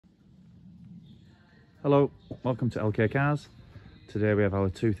Hello, welcome to LK Cars. Today we have our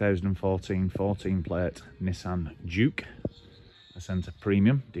 2014 14 plate Nissan Juke Acenta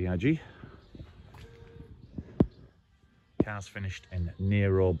Premium DIG. Car's finished in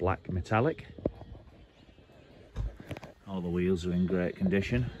Nero black metallic. All the wheels are in great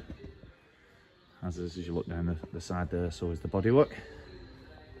condition. As you look down the side there, so is the bodywork.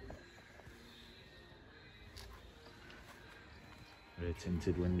 Rear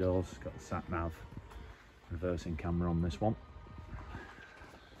tinted windows, got the sat nav reversing camera on this one.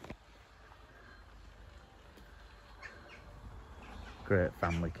 Great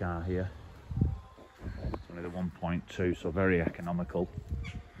family car here. It's only the 1.2, so very economical.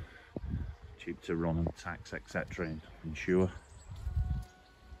 Cheap to run and tax, etc. and insure.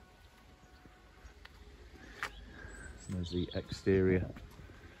 So there's the exterior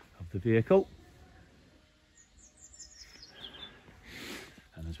of the vehicle.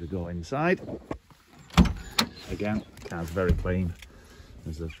 And as we go inside, again, the car's very clean.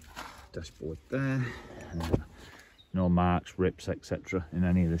 There's the dashboard there, and no marks, rips, etc. in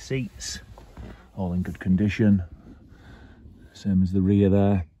any of the seats. All in good condition. Same as the rear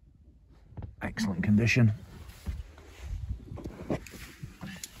there. Excellent condition.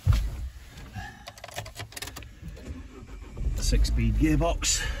 Six-speed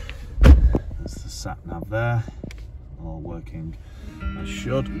gearbox. There's the sat nav there. All working as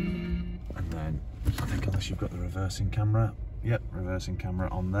should. And then I think unless you've got the reversing camera, yep, reversing camera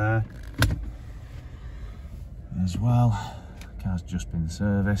on there as well. Car's just been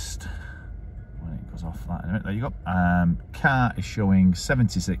serviced. When it goes off that in a minute, there you go. Car is showing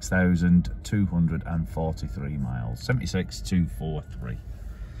 76,243 miles. 76,243.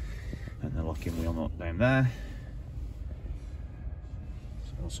 And the locking wheel nut down there.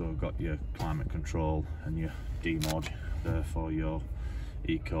 So also got your climate control and your D mode there for your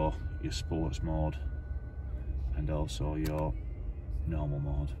eco, your sports mode, and also your normal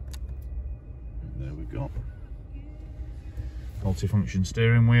mode. And there we go. Multifunction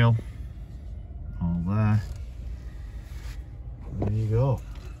steering wheel, all there. There you go.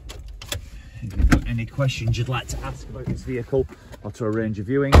 If you've got any questions you'd like to ask about this vehicle or to arrange a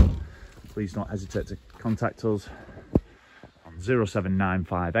viewing, please don't hesitate to contact us on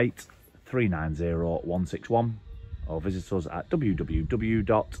 07958 390 161 or visit us at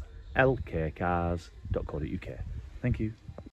www.lkcars.co.uk. Thank you.